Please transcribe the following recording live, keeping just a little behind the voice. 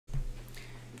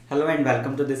Hello and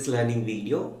welcome to this learning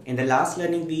video. In the last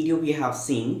learning video we have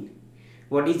seen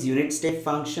what is unit step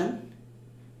function,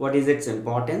 what is its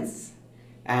importance,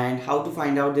 and how to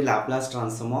find out the Laplace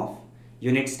transform of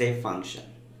unit step function.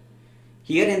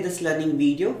 Here in this learning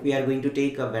video we are going to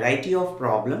take a variety of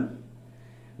problem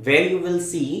where you will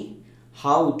see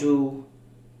how to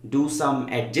do some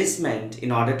adjustment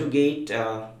in order to get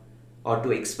or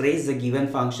to express the given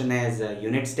function as a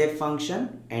unit step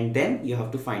function, and then you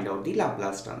have to find out the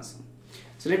Laplace transform.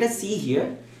 So let us see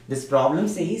here. This problem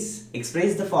says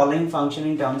express the following function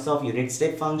in terms of unit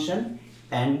step function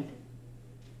and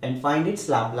find its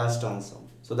Laplace transform.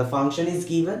 So the function is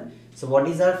given. So what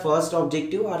is our first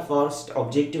objective? Our first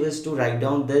objective is to write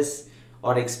down this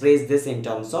or express this in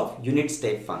terms of unit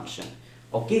step function.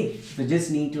 Okay, so just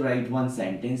need to write one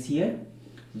sentence here.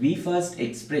 We first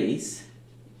express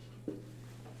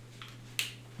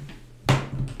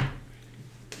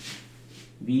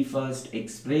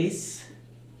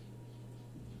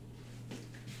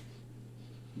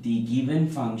the given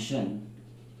function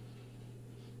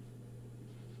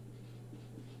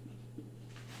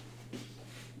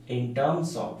in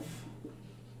terms of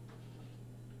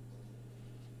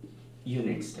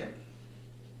unit step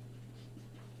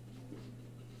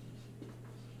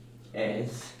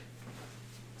as,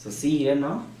 so see here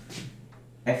now,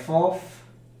 f of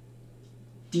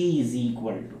t is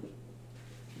equal to,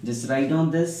 just write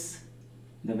down this,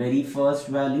 the very first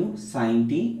value sine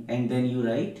t, and then you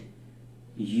write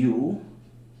u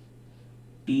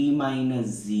t minus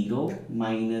 0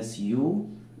 minus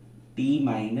u t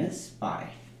minus pi.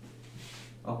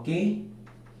 Okay,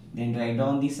 then write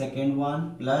down the second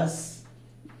one plus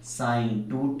sine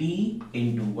 2t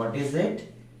into what is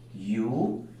it,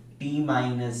 u t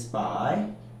minus pi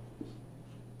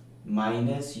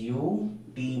minus u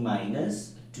t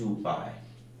minus 2 pi.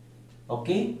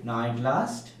 Okay, now at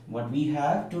last what we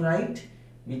have to write,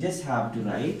 we just have to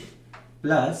write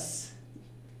plus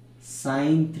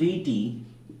sine 3t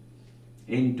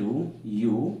into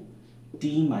u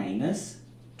t minus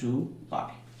 2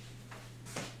 pi.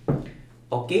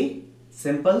 Okay,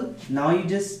 simple. Now you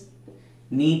just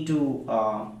need to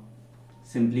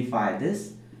simplify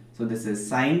this. So this is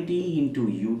sine t into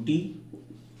ut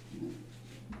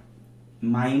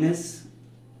minus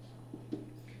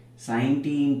sine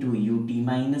t into ut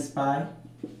minus pi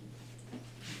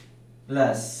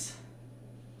plus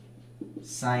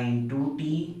sine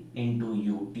 2t into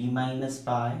ut minus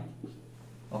pi,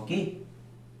 okay,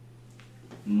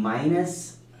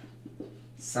 minus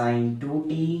sine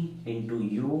 2t into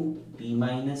ut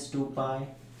minus 2 pi,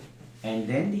 and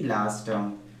then the last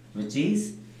term which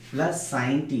is plus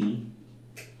sine t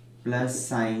plus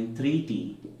sine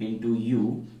 3t into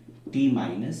ut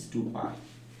minus 2 pi.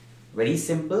 Very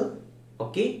simple.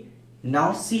 Okay,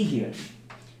 now see here,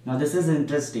 now this is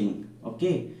interesting.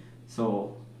 Okay,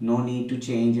 so no need to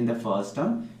change in the first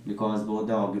term because both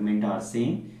the argument are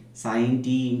same, sine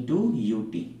t into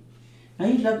ut. Now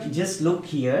you just look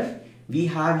here, we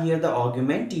have here the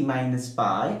argument t minus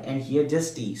pi and here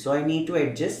just t, so I need to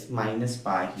adjust minus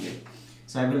pi here.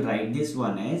 So I will write this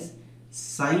one as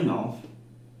sine of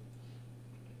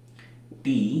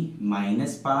t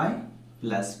minus pi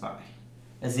plus pi.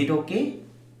 Is it okay?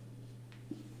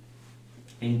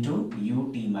 Into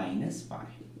ut minus pi.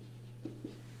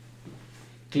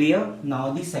 Clear?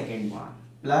 Now the second one.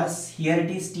 Plus here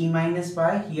it is t minus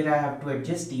pi. Here I have to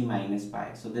adjust t minus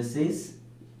pi. So this is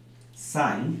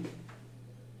sine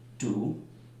 2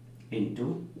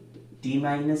 into t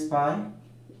minus pi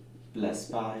plus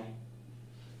pi.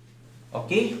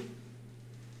 Okay?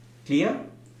 Clear?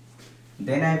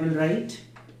 Then I will write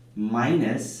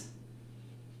minus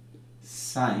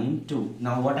sine 2.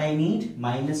 Now what I need?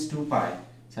 Minus 2 pi.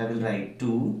 So I will write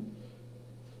 2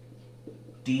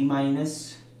 t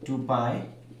minus 2 pi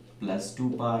plus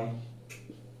 2 pi.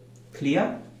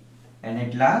 Clear? And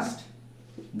at last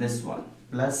this one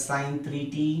plus sine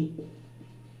 3t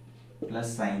into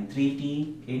plus sine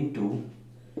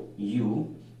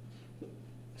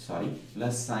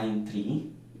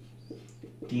 3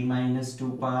 t minus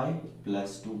 2 pi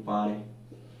plus 2 pi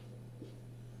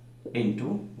into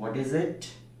what is it,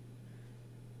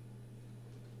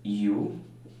 u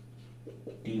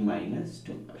t minus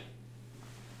 2 pi.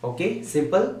 Okay,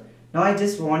 simple. Now I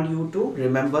just want you to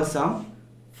remember some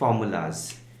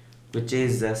formulas, which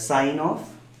is sine of,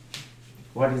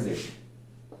 what is it,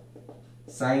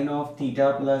 sine of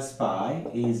theta plus pi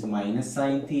is minus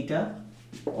sine theta.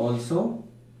 Also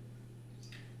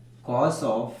cos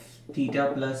of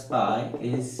theta plus pi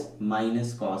is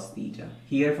minus cos theta.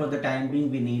 Here for the time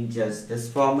being we need just this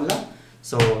formula.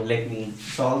 So let me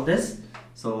solve this.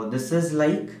 So this is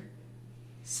like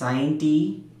sine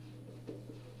t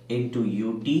into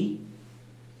ut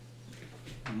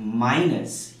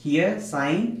minus here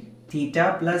sine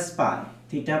theta plus pi.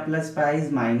 Theta plus pi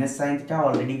is minus sine theta.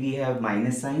 Already we have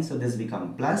minus sign, so this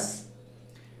become plus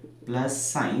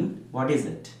sine, what is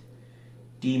it,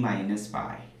 t minus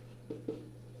pi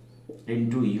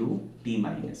into u t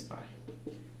minus pi.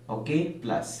 Okay,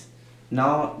 plus.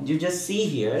 Now you just see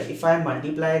here, if I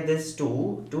multiply this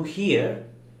 2 to here,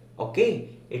 okay,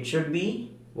 it should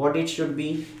be what it should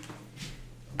be.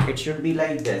 It should be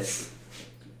like this: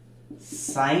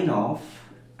 sine of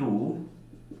 2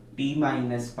 t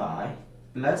minus pi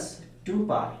plus 2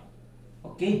 pi.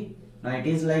 Okay, now it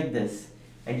is like this,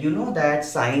 and you know that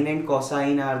sine and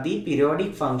cosine are the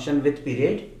periodic function with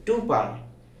period 2 pi.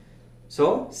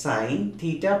 So sine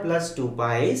theta plus 2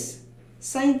 pi is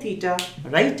sine theta,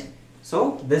 right? So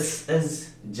this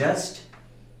is just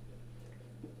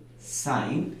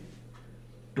sine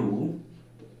 2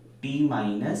 t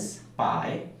minus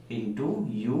pi into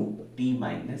u t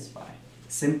minus pi.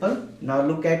 Simple. Now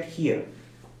look at here.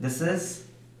 This is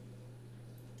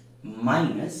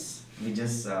minus, we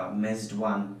just missed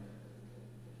one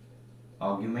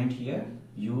argument here,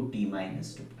 u t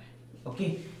minus 2 pi.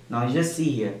 Okay, now you just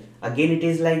see here, again it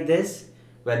is like this,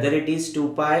 whether it is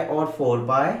 2 pi or 4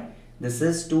 pi, this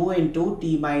is 2 into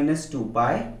t minus 2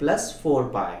 pi plus 4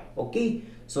 pi. Okay,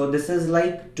 so this is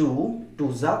like 2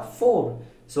 2s are 4.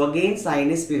 So again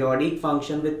sine is periodic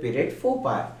function with period 4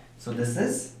 pi. So this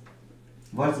is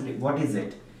what is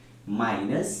it,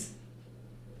 minus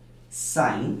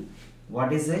sine,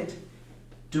 what is it,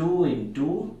 2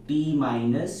 into t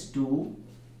minus 2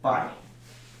 pi,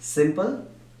 simple,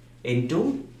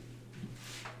 into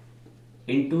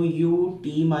u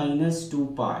t minus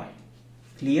 2 pi.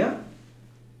 Clear?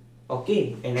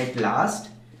 Okay, and at last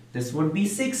this would be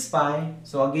 6 pi.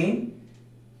 So again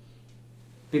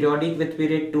periodic with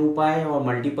period 2 pi or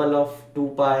multiple of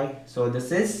 2 pi. So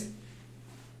this is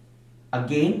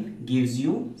again gives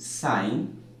you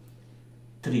sine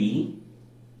 3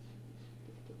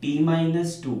 t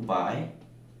minus 2 pi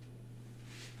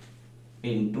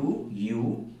into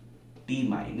u t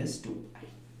minus 2 pi.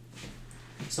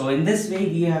 So in this way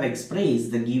we have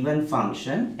expressed the given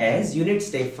function as unit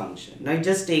step function. Now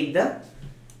just take the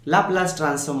Laplace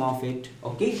transform of it.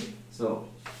 Okay, so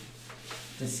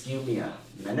just give me a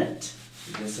minute,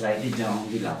 just write it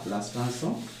down, the Laplace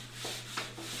transform.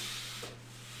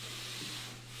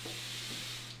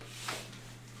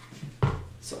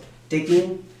 So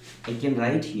taking, I can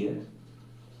write here,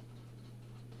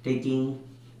 taking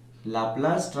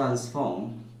Laplace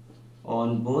transform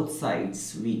on both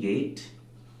sides we get,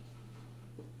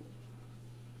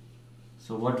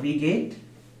 so what we get,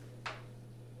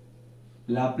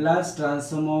 Laplace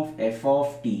transform of f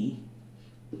of t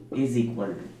is equal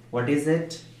to, what is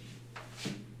it,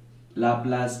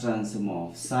 Laplace transform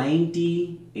of sine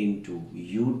t into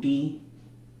ut,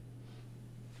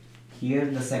 here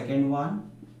the second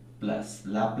one, plus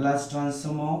Laplace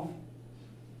transform of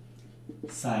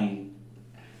sine.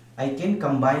 I can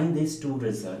combine these two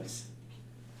results,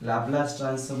 Laplace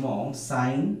transform of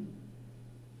sine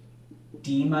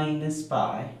t minus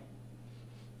pi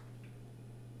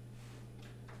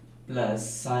plus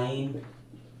sine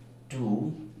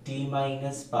 2 t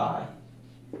minus pi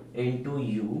into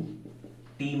u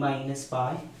t minus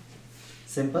pi.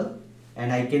 Simple.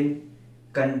 And I can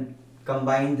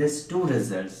combine these two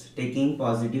results taking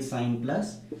positive sign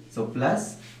plus. So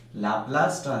plus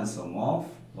Laplace transform of,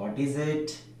 what is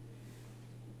it,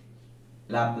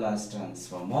 Laplace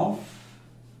transform of,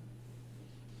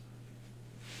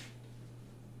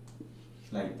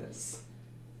 like this,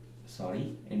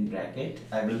 sorry, in bracket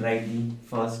I will write the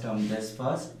first term, this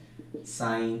first,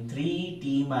 sine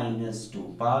 3t minus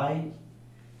 2 pi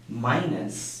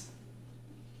minus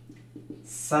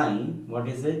sine, what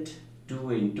is it,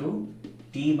 2 into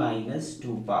t minus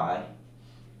 2 pi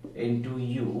into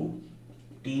u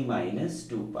t minus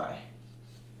 2 pi.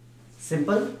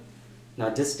 Simple. Now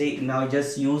just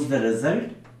use the result.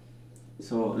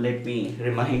 So let me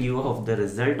remind you of the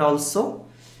result also.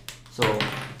 So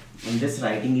I'm just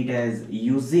writing it as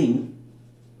using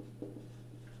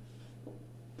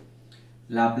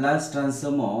Laplace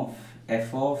transform of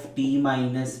f of t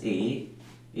minus a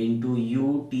into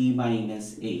u t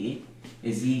minus a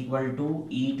is equal to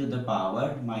e to the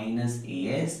power minus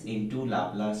as into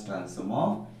Laplace transform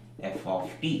of f of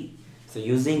t. So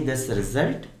using this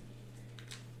result,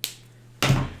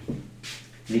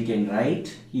 we can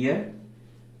write here,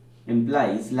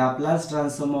 implies Laplace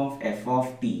transform of f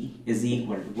of t is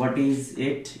equal to, what is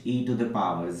it, e to the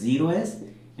power 0s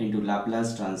into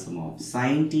Laplace transform of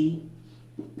sine t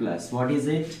plus, what is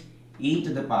it, e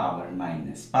to the power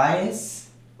minus pi s,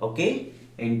 okay,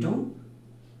 into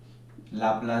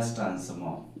Laplace transform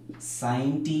of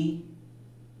sin t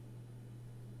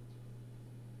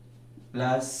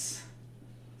plus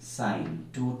sin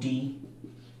 2t.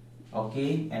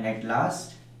 Okay, and at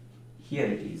last here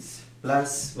it is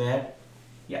plus where,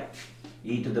 yeah,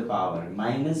 e to the power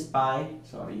minus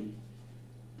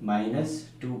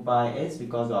 2 pi s,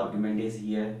 because the argument is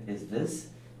here is this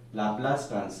Laplace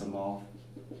transform of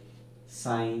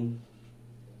sin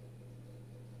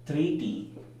 3t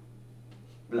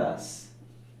plus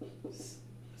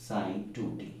sin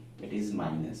 2t. It is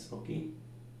minus. Okay,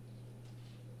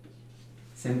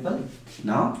 simple.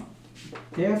 Now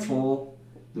therefore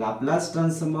Laplace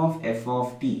transform of f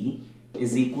of t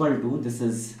is equal to, this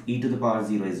is e to the power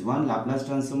 0 is 1, Laplace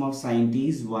transform of sin t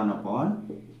is 1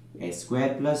 upon s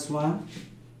square plus 1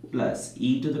 plus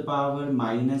e to the power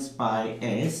minus pi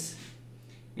s,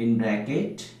 in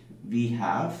bracket we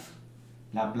have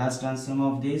Laplace transform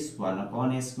of this 1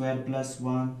 upon s square plus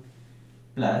 1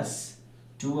 plus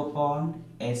 2 upon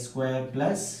s square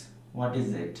plus, what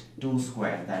is it, 2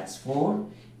 square, that's 4,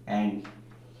 and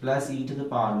plus e to the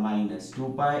power minus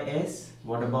 2 pi s.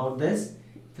 What about this?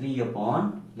 3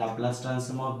 upon Laplace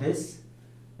transform of this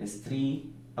is 3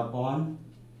 upon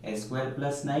s square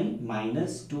plus 9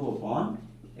 minus 2 upon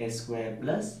s square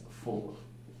plus 4.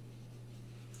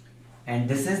 And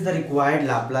this is the required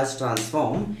Laplace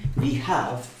transform we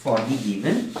have for the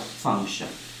given function.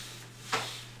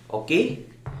 Okay,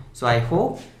 so I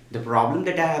hope the problem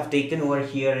that I have taken over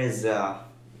here is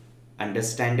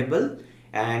understandable.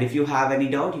 And if you have any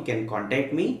doubt, you can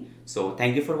contact me. So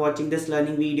thank you for watching this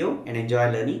learning video and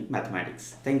enjoy learning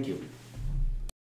mathematics. Thank you.